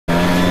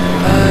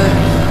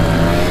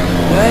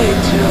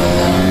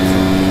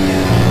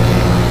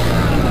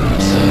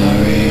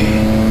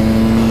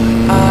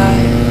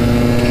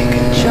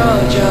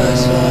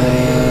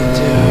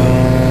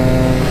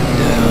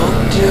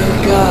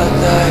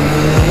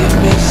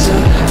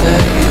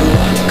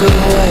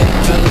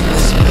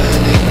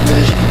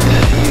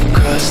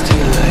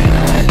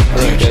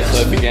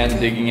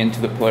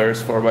into the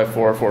Polaris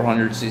 4x4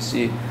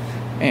 400cc,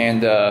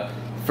 and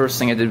first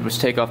thing I did was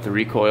take off the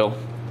recoil.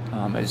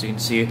 As you can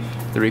see,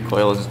 the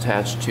recoil is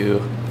attached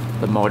to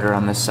the motor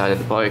on this side of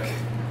the bike,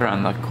 or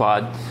on the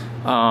quad.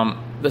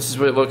 This is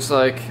what it looks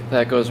like.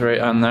 That goes right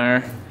on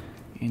there.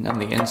 And on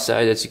the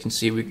inside, as you can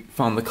see, we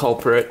found the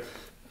culprit.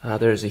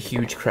 There's a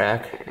huge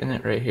crack in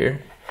it right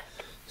here.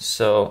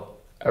 So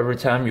every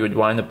time you would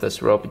wind up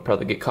this rope, you'd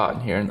probably get caught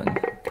in here and then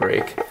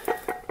break.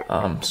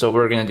 So what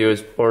we're gonna do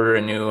is order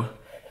a new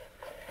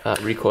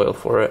recoil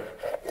for it,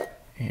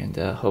 and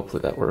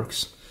hopefully that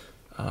works.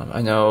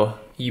 I know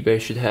eBay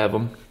should have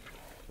them.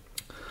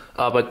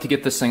 But to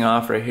get this thing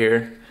off right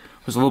here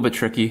was a little bit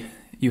tricky.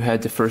 You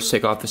had to first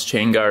take off this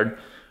chain guard,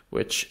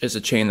 which is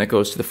a chain that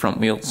goes to the front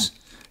wheels.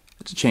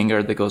 It's a chain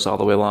guard that goes all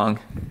the way along.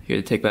 You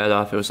had to take that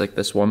off. It was like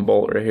this one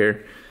bolt right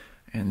here,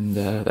 and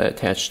that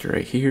attached to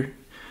right here.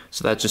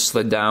 So that just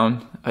slid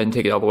down. I didn't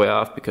take it all the way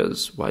off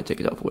because why take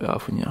it all the way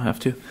off when you don't have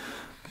to?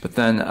 But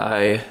then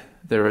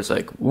there was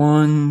like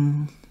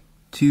 1,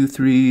 2,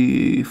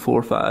 3,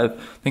 4, 5, I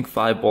think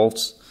 5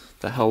 bolts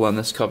that held on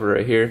this cover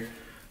right here.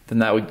 Then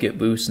that would get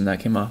loose and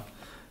that came off.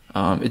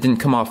 It didn't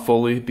come off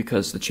fully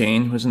because the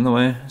chain was in the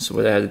way. So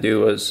what I had to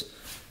do was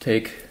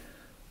take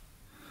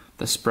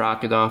the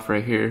sprocket off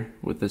right here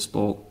with this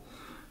bolt,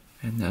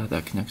 and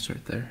that connects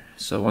right there.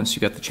 So once you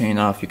got the chain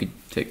off, you could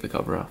take the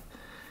cover off.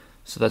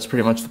 So that's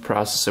pretty much the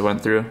process I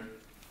went through.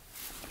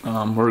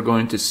 We're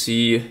going to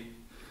see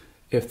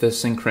if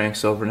this thing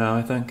cranks over now,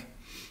 I think,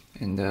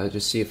 and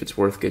just see if it's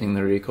worth getting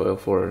the recoil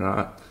for or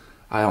not.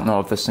 I don't know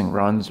if this thing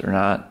runs or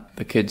not.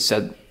 The kid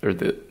said, or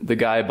the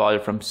guy I bought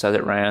it from said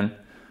it ran,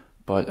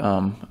 but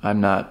I'm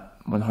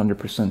not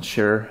 100%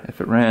 sure if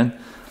it ran.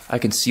 I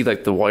can see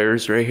like the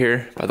wires right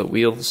here by the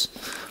wheels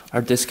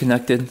are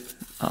disconnected.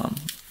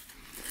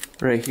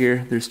 Right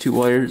here, there's 2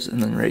 wires,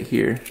 and then right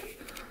here,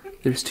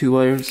 there's 2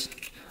 wires.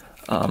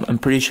 I'm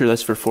pretty sure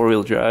that's for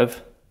 4-wheel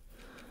drive.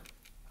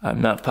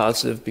 I'm not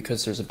positive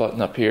because there's a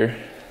button up here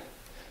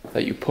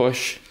that you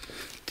push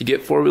to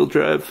get 4-wheel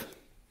drive.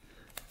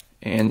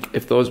 And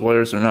if those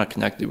wires are not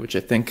connected, which I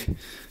think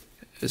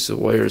is the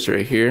wires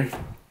right here,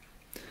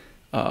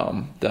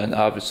 then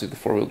obviously the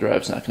 4-wheel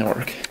drive is not going to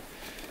work.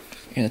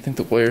 And I think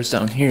the wires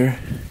down here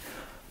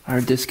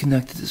are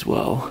disconnected as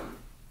well.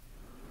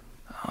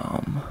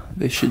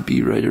 They should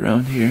be right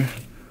around here.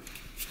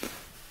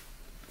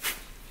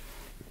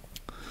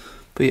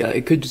 But yeah,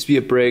 it could just be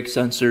a brake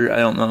sensor, I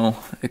don't know.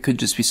 It could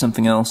just be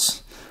something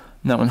else.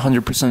 I'm not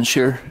 100%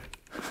 sure.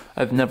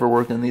 I've never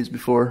worked on these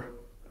before,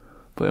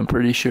 but I'm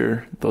pretty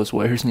sure those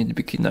wires need to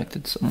be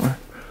connected somewhere.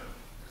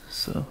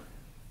 So,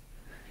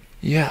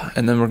 yeah,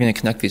 and then we're gonna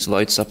connect these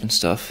lights up and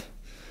stuff,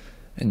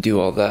 and do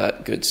all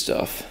that good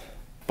stuff.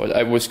 But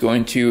I was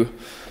going to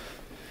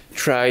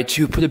try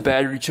to put a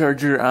battery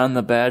charger on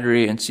the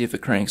battery and see if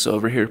it cranks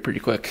over here pretty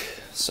quick.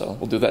 So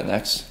we'll do that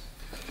next.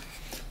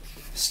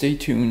 Stay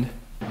tuned.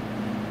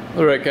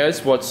 Alright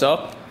guys, what's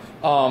up?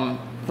 From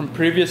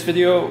previous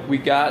video, we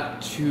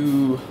got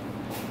to,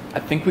 I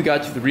think we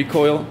got to the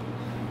recoil,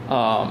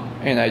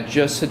 and I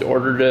just had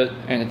ordered it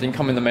and it didn't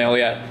come in the mail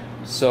yet.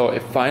 So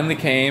it finally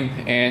came,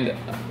 and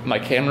my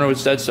camera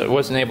was dead, so I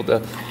wasn't able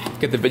to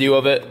get the video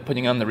of it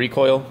putting on the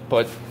recoil,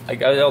 but I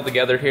got it all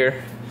together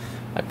here.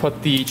 I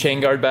put the chain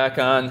guard back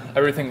on.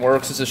 Everything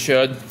works as it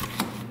should.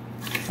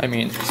 I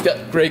mean, it's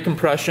got great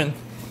compression.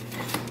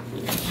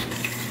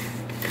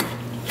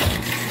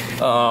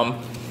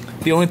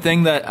 The only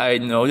thing that I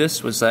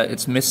noticed was that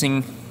it's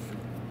missing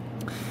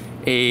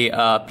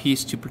a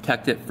piece to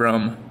protect it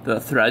from the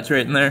threads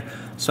right in there.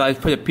 So I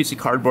put a piece of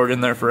cardboard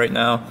in there for right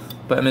now,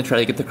 but I'm gonna try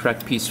to get the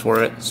correct piece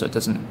for it so it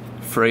doesn't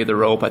fray the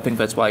rope. I think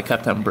that's why I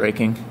kept on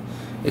breaking.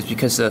 It's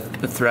because the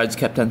threads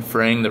kept on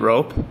fraying the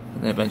rope,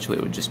 and eventually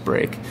it would just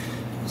break.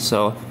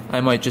 So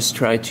I might just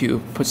try to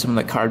put some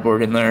of the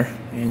cardboard in there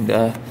and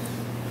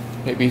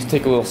maybe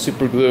take a little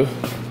super glue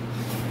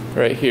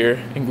right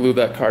here and glue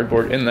that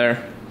cardboard in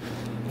there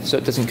so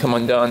it doesn't come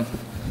undone.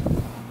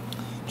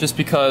 Just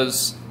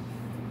because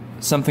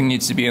something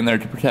needs to be in there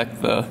to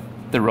protect the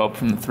rope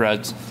from the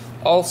threads.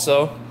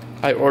 Also,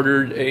 I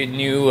ordered a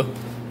new,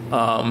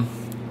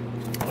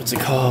 what's it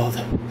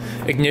called?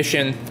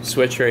 Ignition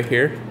switch right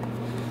here.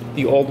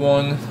 The old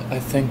one, I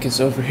think,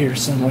 is over here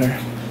somewhere.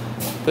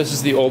 This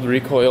is the old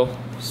recoil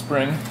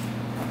spring.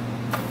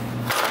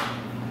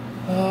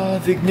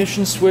 The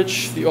ignition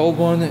switch, the old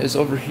one, is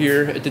over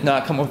here. It did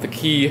not come with a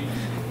key,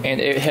 and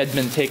it had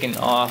been taken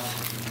off.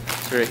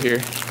 It's right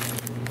here.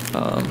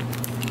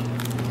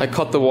 I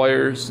cut the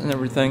wires and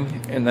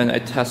everything, and then I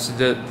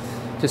tested it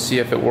to see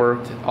if it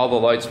worked. All the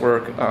lights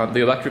work.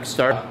 The electric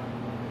start,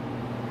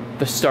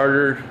 the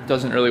starter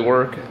doesn't really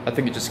work. I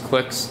think it just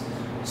clicks.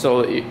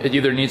 So it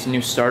either needs a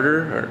new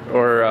starter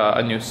or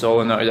a new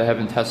solenoid. I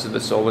haven't tested the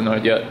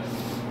solenoid yet,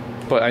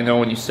 but I know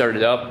when you start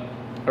it up,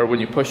 or when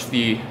you push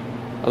the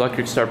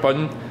electric start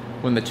button,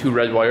 when the 2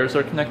 red wires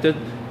are connected,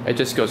 it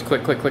just goes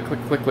click, click, click, click,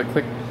 click, click,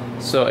 click.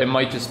 So it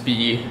might just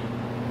be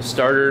the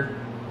starter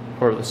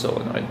or the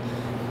solenoid.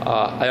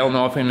 I don't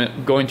know if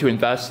I'm going to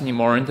invest any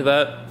more into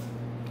that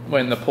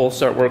when the pull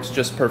start works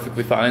just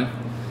perfectly fine.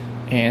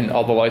 and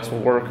all the lights will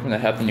work when I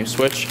have the new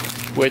switch,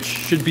 which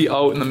should be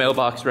out in the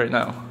mailbox right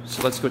now.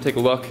 So let's go take a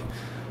look.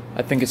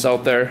 I think it's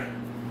out there,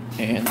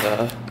 and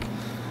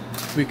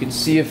we can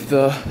see if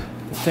the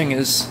thing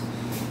is,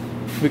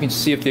 we can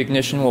see if the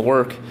ignition will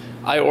work.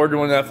 I ordered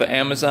one off of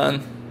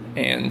Amazon,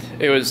 and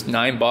it was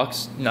 $9,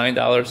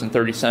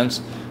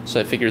 $9.30, so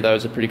I figured that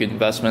was a pretty good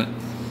investment.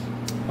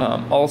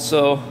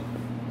 Also,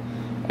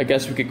 I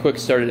guess we could quick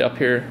start it up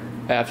here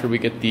after we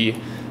get the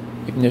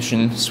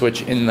ignition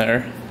switch in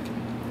there.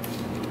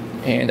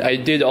 And I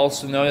did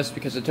also notice,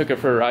 because I took it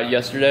for a ride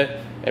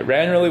yesterday, it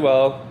ran really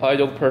well,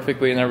 idled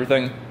perfectly and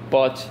everything,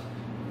 but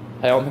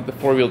I don't think the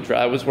four-wheel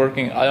drive was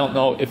working. I don't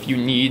know if you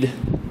need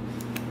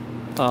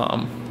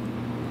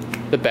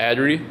the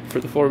battery for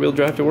the four-wheel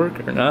drive to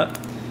work or not.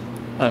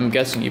 I'm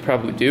guessing you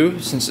probably do,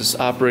 since it's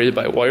operated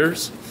by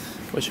wires,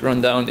 which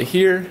run down to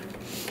here.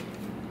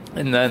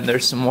 And then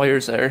there's some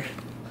wires there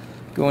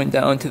going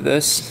down to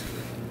this,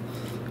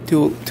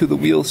 to the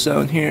wheels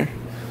down here.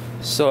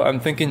 So I'm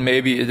thinking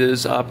maybe it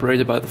is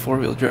operated by the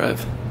four-wheel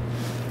drive.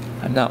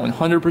 I'm not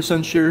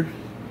 100% sure,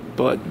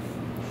 but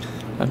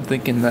I'm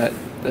thinking that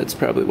that's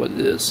probably what it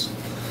is.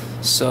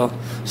 So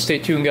stay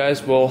tuned,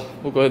 guys. We'll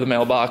go to the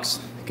mailbox,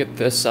 get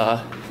this.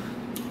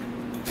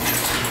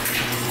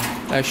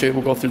 Actually,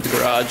 we'll go through the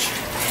garage.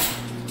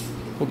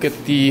 We'll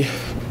get the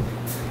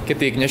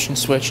ignition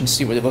switch and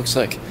see what it looks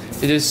like.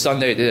 It is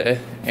Sunday today,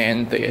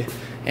 and the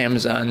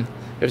Amazon,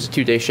 it was a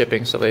 2-day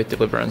shipping, so they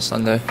deliver on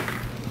Sunday,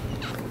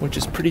 which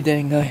is pretty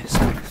dang nice.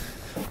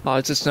 Oh,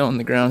 it's just snow on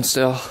the ground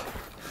still.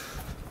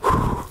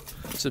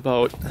 It's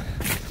about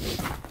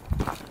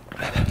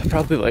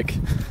probably like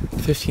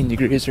 15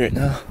 degrees right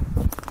now,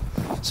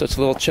 so it's a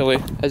little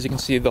chilly. As you can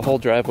see, the whole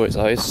driveway is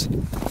ice.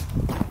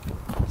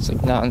 It's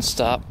like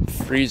non-stop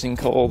freezing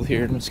cold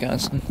here in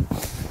Wisconsin.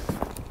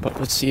 But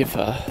let's see if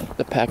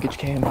the package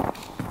came.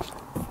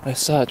 I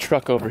saw a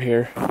truck over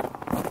here a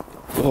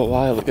little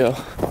while ago.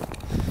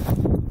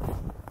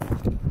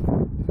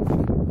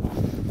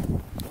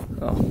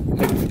 Oh,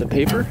 maybe for the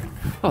paper?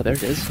 Oh, there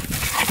it is.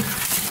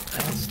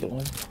 That's the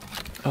one.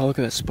 Oh, look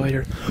at that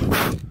spider.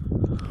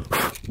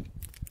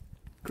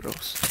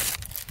 Gross.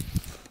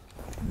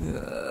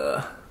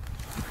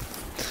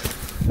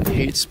 I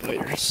hate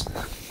spiders.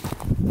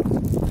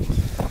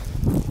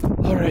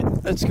 Alright,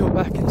 let's go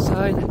back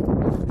inside.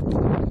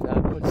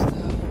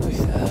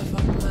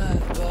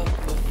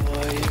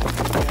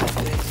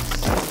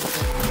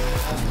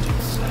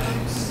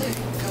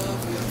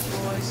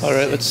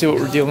 Alright, let's see what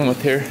we're dealing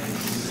with here.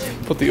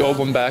 Put the old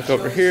one back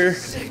over here.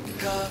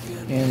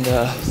 And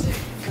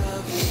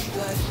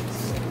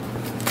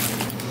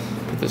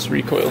put this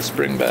recoil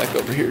spring back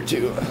over here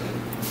too.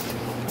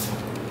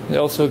 They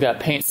also got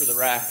paint for the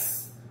rack.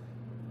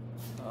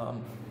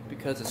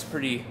 Because it's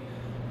pretty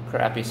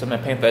crappy, so I'm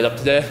gonna paint that up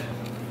today.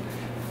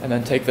 And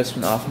then take this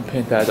one off and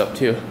paint that up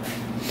too.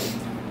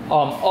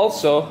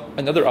 Also,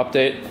 another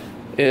update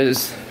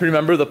is,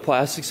 remember the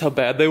plastics, how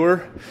bad they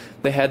were?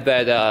 They had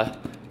that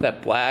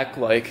black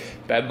like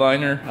bed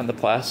liner on the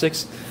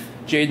plastics.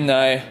 Jade and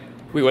I,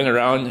 we went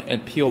around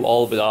and peeled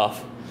all of it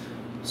off.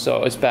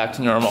 So it's back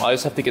to normal. I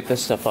just have to get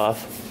this stuff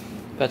off.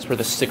 That's where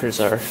the stickers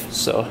are.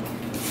 So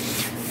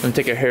I'm gonna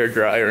take a hair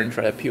dryer and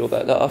try to peel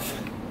that off.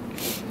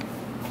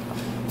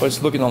 But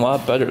it's looking a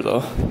lot better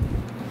though.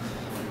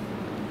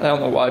 I don't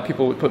know why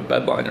people would put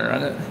bed liner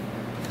on it.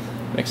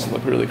 Makes it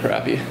look really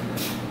crappy.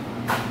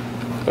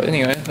 But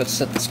anyway, let's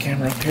set this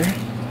camera up here.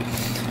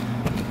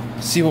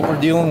 See what we're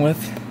dealing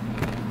with.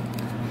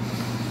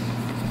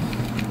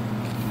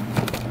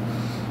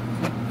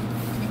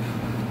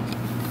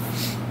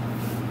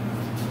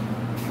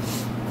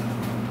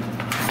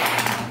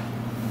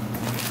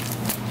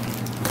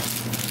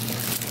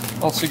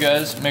 Also,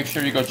 guys, make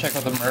sure you go check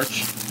out the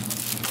merch.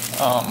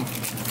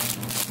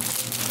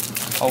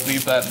 I'll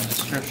leave that in the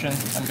description.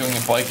 I'm doing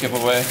a bike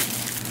giveaway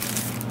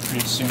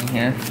pretty soon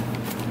here.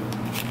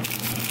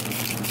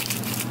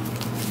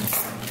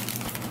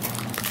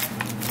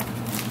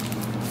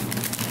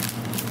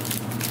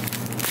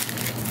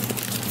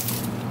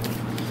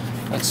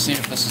 Let's see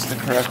if this is the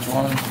correct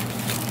one.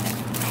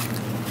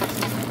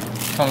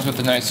 Comes with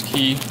a nice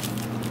key.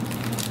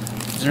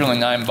 It's really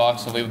 $9.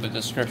 I'll leave the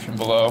description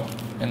below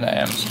in the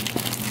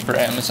for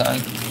Amazon.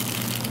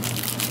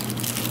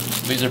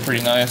 These are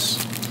pretty nice.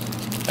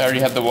 I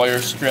already have the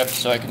wire stripped,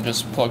 so I can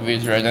just plug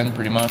these right in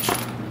pretty much.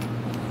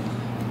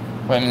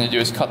 What I'm going to do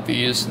is cut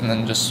these and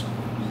then just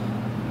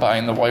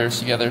bind the wires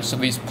together, so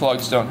these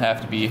plugs don't have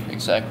to be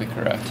exactly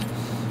correct.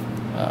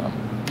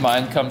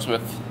 Mine comes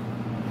with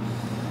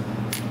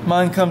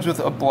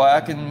a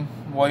black and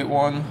white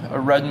one, a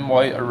red and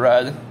white, a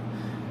red,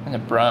 and a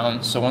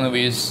brown. So one of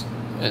these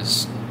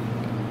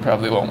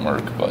probably won't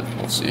work, but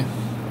we'll see.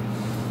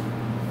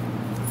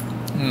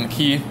 And the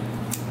key.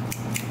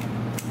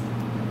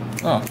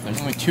 Oh, there's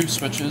only 2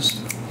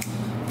 switches,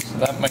 so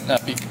that might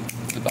not be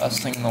the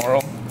best thing in the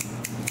world.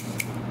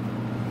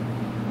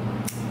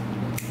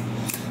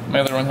 My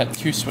other one had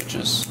 2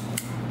 switches,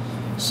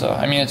 so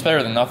I mean it's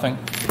better than nothing.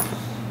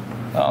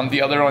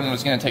 The other one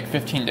was going to take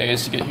 15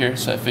 days to get here,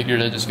 so I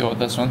figured I'd just go with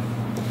this one.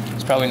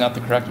 It's probably not the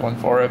correct one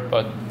for it,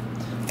 but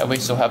at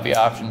least you'll have the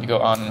option to go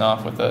on and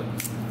off with it.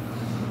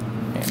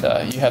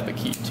 And you have the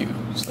key too,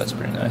 so that's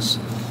pretty nice.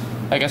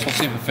 I guess we'll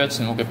see if it fits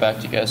and we'll get back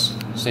to you guys.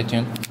 Stay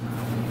tuned.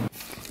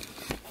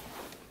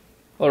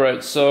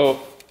 Alright, so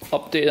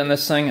update on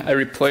this thing. I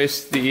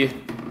replaced the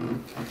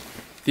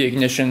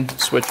ignition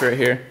switch right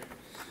here,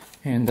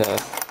 and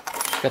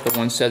got the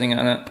one setting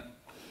on it.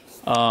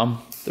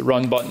 The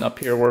run button up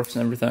here works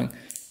and everything.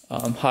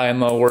 High and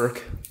low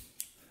work.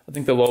 I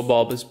think the low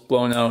bulb is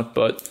blown out,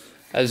 but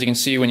as you can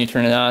see when you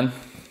turn it on,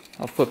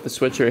 I'll flip the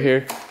switch right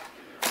here.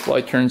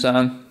 Light turns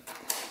on.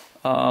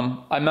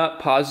 I'm not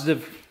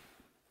positive.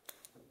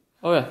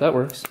 Oh yeah, that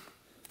works.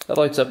 That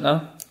lights up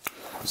now.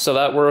 So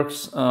that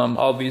works.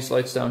 All these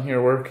lights down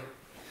here work.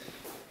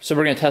 So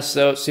we're gonna test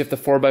it out, see if the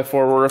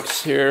 4x4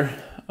 works here.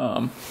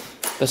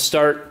 The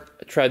start,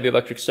 I tried the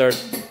electric start.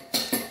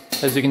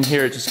 As you can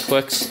hear, it just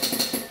clicks.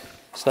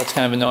 So that's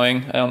kind of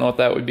annoying. I don't know what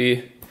that would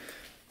be.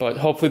 But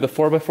hopefully the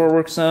 4x4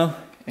 works now,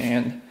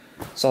 and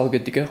it's all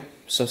good to go.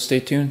 So stay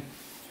tuned.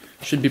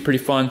 Should be pretty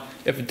fun.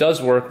 If it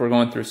does work, we're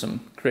going through some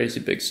crazy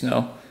big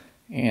snow,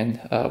 and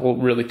we'll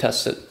really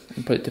test it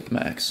and put it to the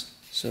max.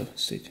 So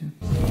stay tuned.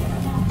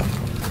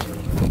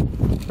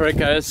 Alright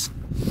guys,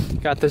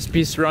 got this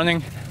beast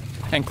running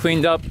and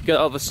cleaned up, got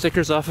all the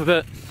stickers off of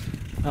it.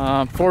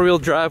 4-wheel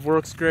drive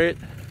works great.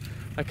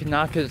 I could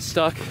not get it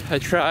stuck. I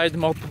tried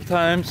multiple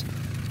times.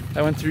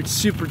 I went through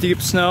super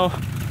deep snow,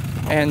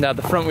 and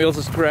the front wheels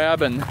just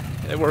grab and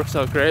it works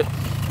out great.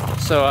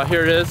 So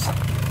here it is,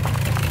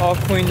 all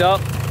cleaned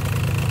up.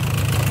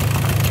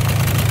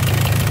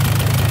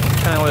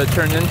 Kind of what it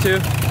turned into.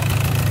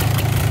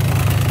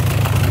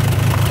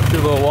 Do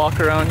a little walk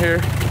around here.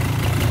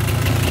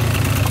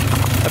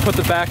 I put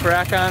the back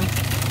rack on.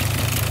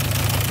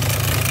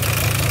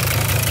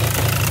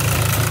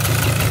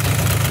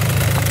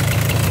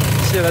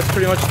 See, that's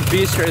pretty much the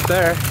beast right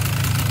there.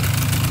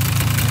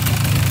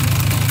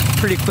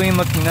 Pretty clean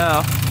looking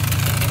now.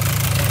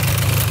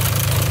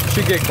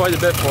 Should get quite a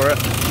bit for it.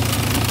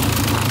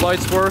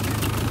 Lights work.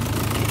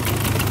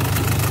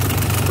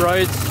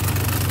 Brights.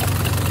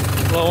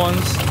 Low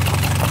ones.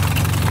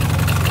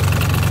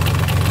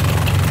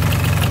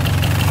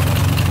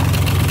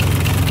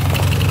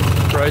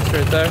 Brights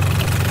right there.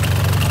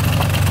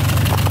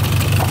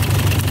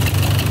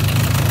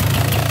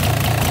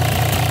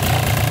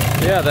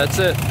 Yeah, that's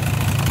it.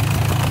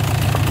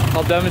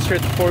 I'll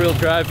demonstrate the 4-wheel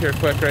drive here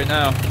quick right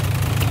now,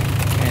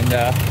 and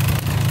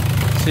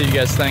see what you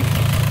guys think.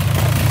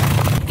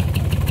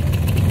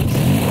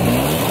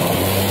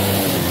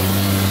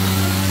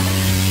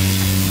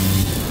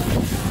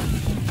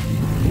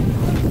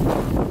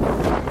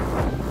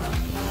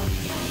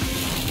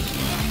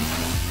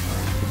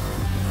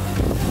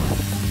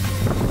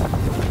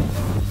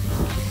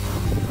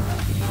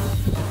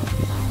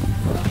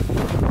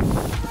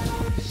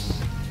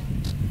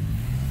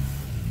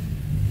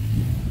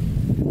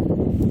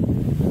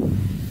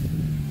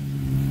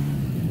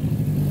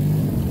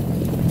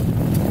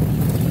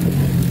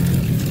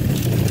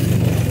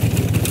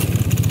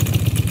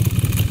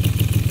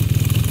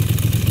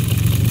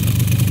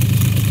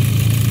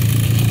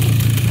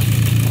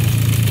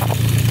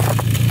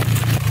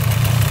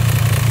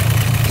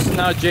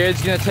 Now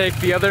Jade's gonna take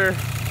the other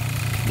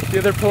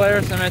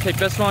Polaris. I'm gonna take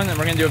this one, and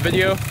we're gonna do a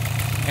video,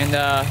 and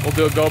we'll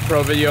do a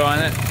GoPro video on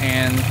it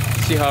and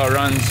see how it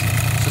runs.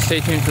 So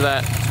stay tuned for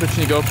that.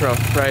 Switching to GoPro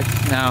right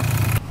now.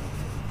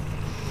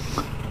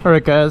 All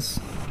right, guys.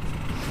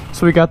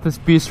 So we got this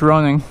beast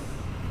running.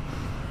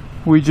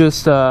 We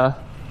just I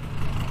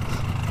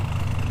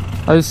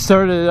just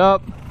started it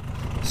up.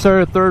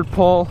 Started third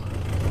pull.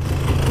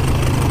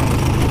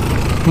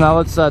 Now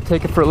let's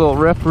take it for a little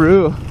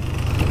rip-roo.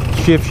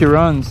 See if she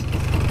runs.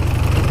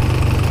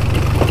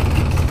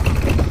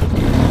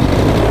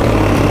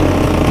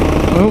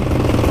 Oh.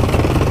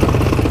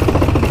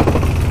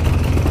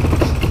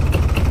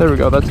 There we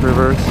go, that's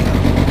reverse.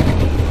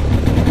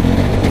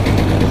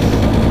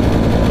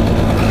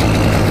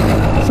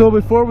 So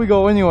before we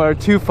go anywhere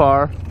too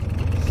far,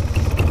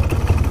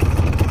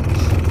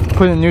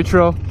 put in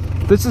neutral.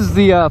 This is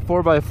the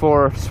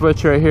 4x4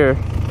 switch right here.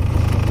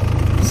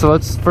 So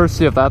let's first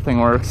see if that thing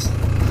works.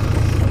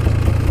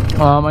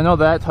 I know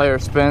that tire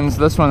spins.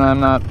 This one I'm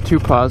not too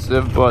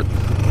positive, but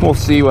we'll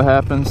see what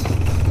happens.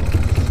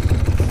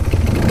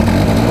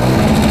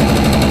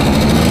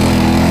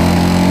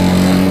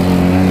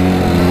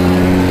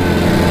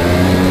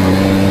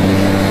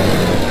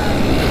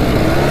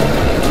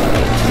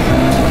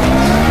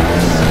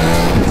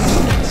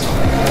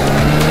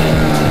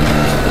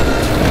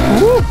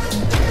 Woo!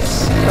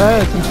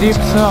 Hey, some deep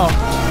snow.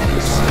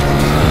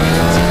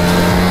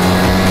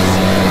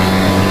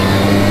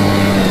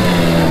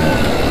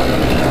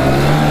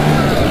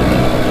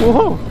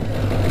 Whoa!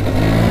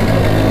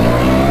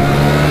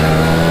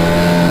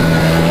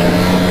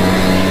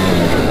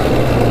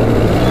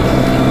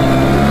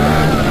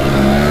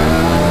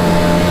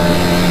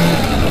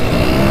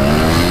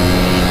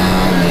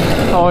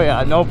 Oh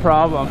yeah, no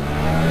problem.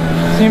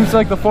 Seems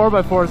like the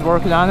 4x4 is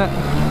working on it.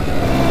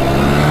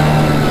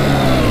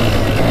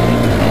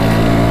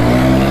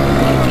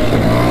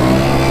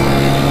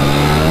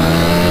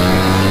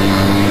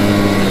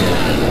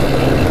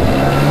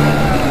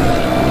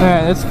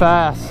 Man, it's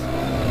fast.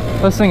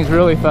 This thing's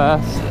really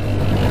fast.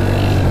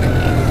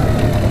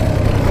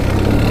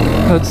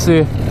 Let's see.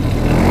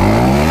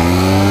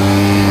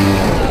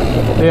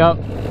 Yep.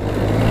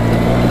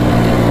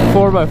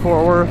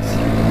 4x4 works.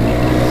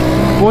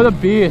 What a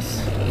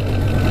beast.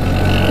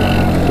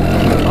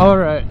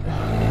 Alright.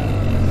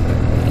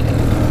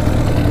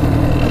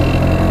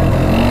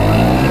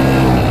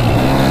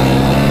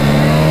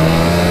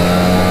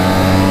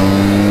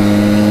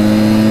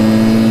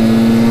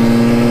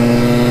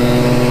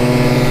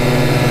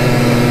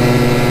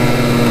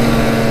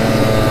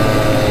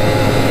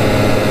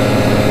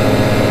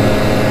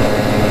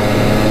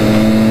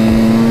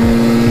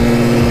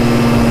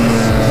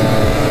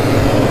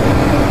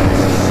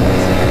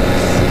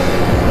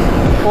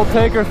 We'll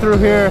take her through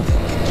here.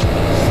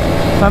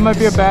 That might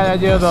be a bad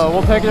idea though.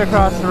 We'll take it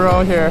across the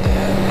road here.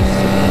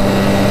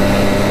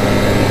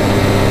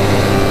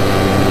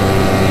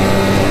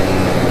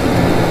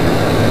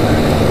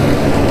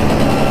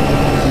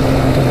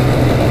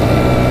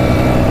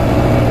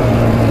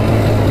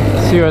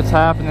 See what's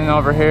happening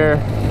over here.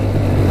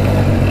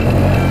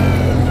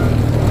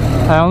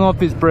 I don't know if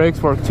these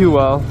brakes work too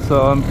well,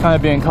 so I'm kind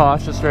of being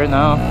cautious right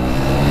now.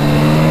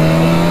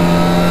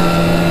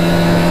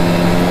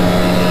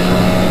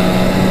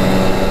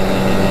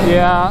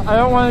 Yeah, I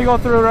don't want to go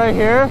through right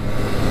here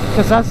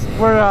because that's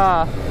where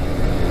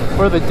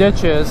the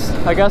ditch is.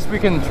 I guess we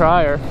can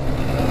try her.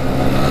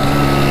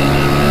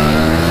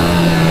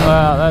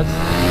 Wow, that's...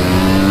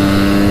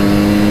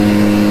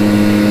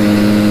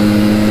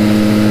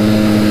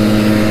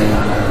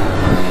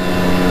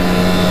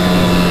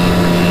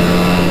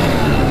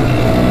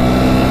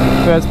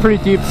 Yeah, it's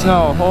pretty deep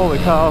snow. Holy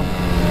cow.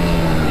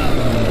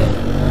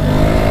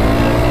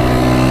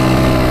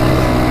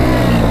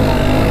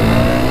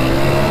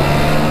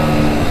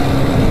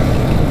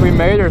 We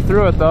made her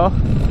through it though.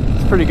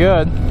 It's pretty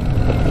good.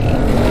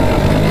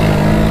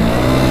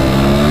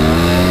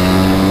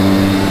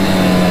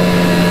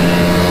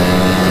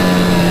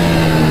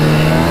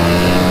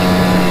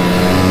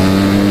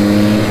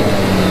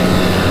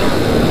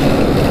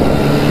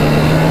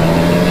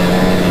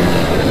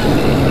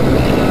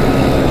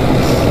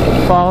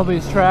 Follow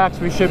these tracks,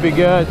 we should be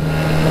good.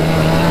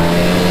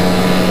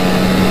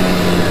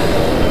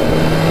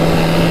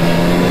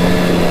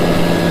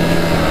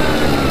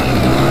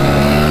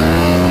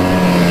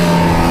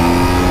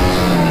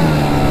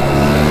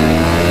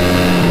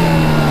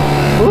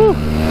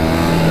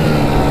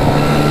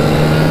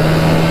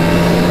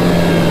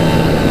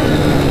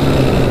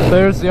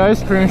 There's the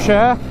ice cream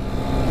shack.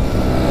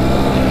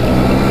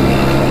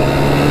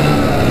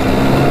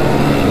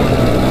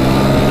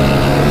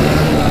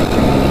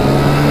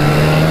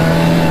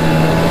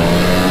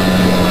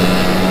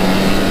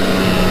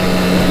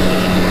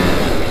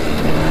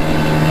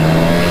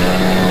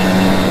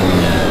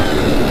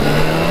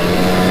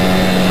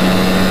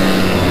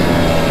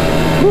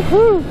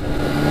 Woohoo!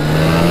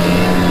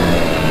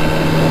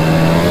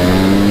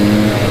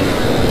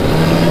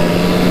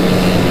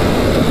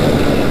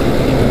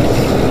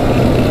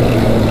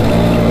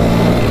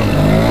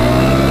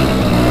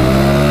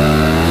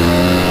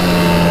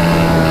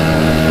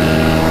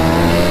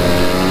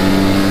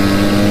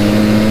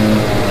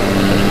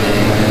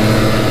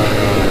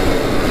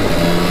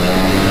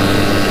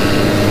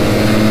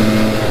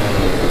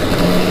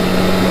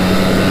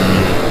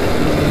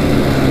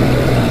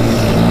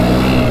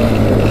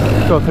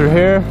 Go through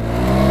here.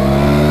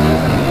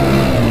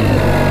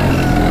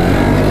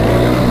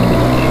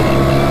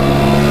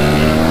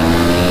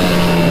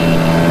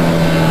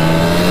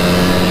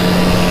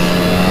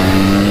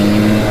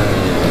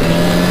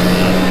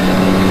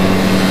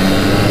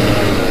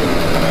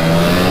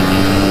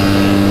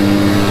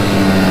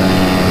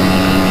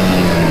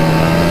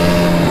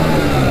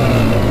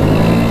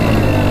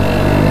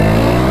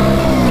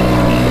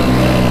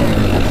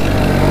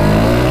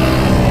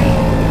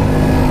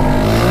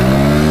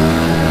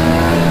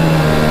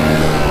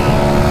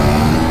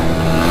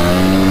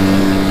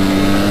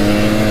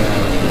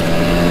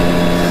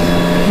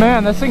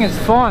 Man, this thing is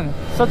fun.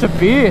 Such a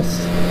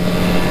beast.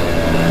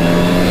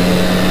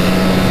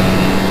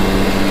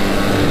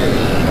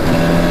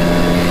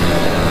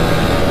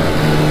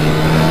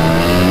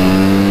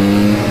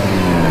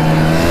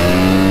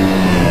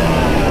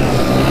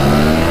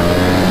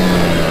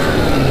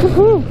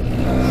 Woohoo!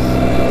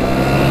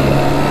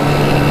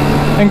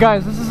 And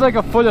guys, this is like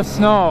a foot of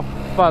snow,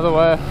 by the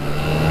way.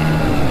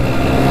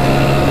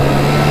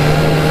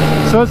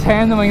 So it's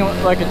handling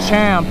it like a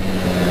champ.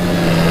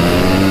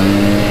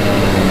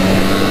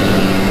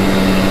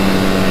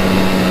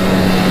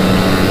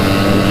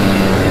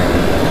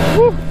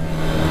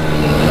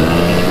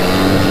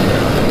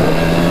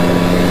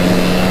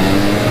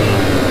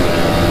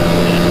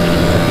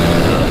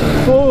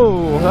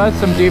 That's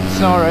some deep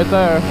snow right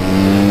there.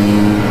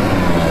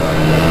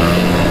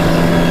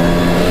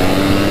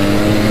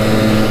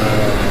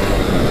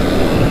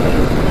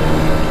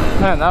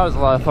 Man, that was a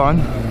lot of fun.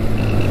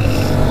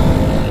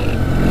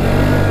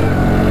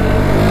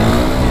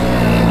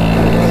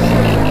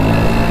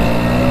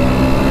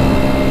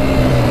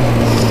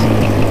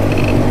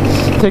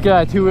 take it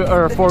at a 2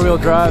 or 4-wheel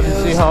drive and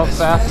see how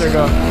fast they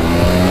go.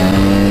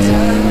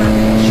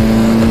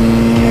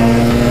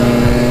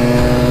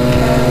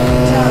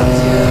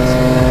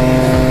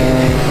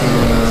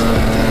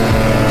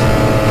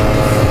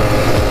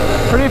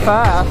 Pretty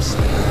fast.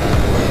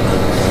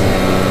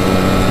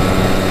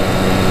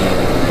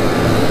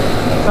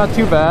 Not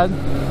too bad.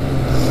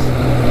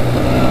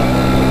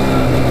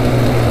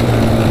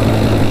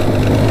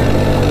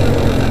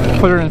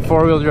 Put her in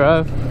 4-wheel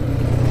drive.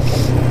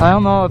 I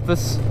don't know if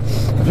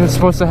you're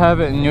supposed to have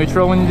it in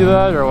neutral when you do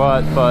that or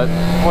what, but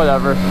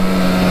whatever.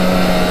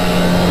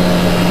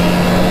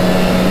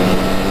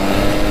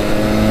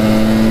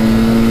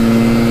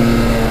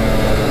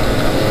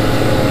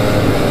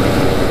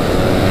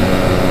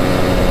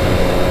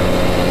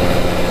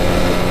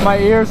 My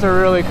ears are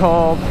really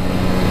cold.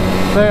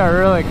 They are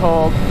really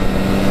cold.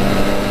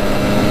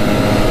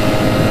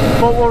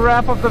 But we'll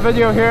wrap up the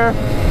video here.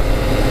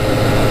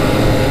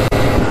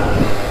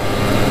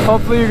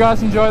 Hopefully you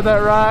guys enjoyed that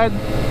ride.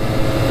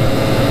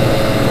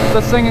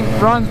 This thing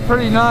runs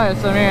pretty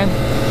nice. I mean,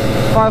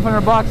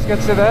 500 bucks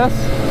gets you this.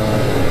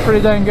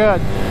 Pretty dang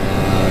good.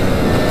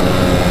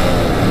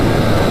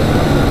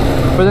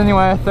 But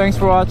anyway, thanks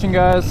for watching,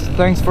 guys.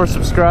 Thanks for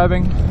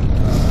subscribing.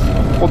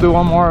 We'll do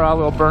one more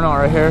little burnout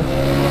right here.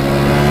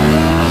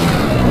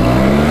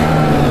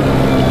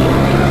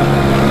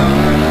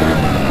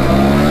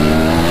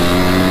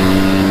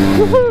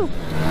 Woohoo!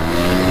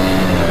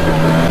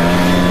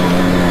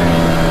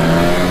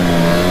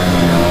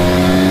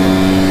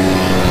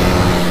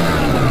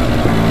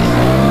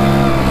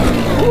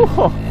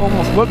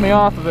 Almost whipped me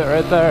off of it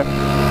right there.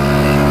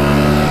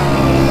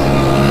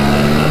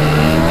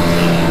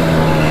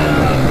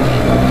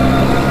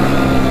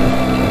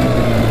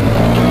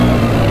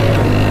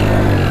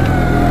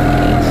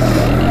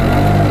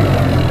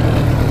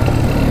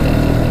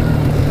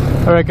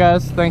 Alright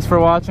guys, thanks for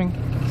watching.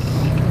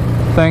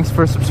 Thanks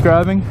for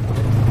subscribing.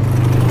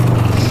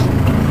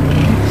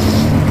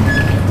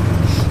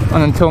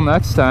 And until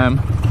next time,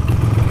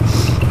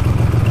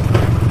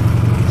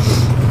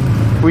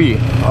 we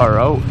are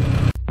out.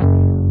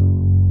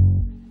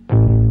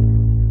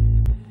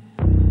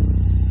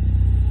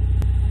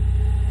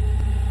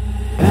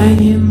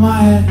 Banging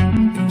my head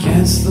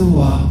against the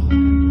wall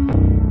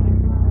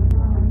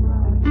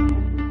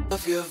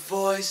of your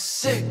voice,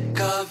 sick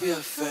of your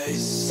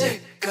face,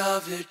 sick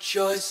of your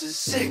choices,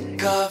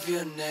 sick of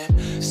your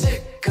name,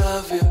 sick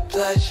of your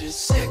pleasures,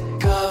 sick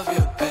of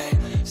your pain.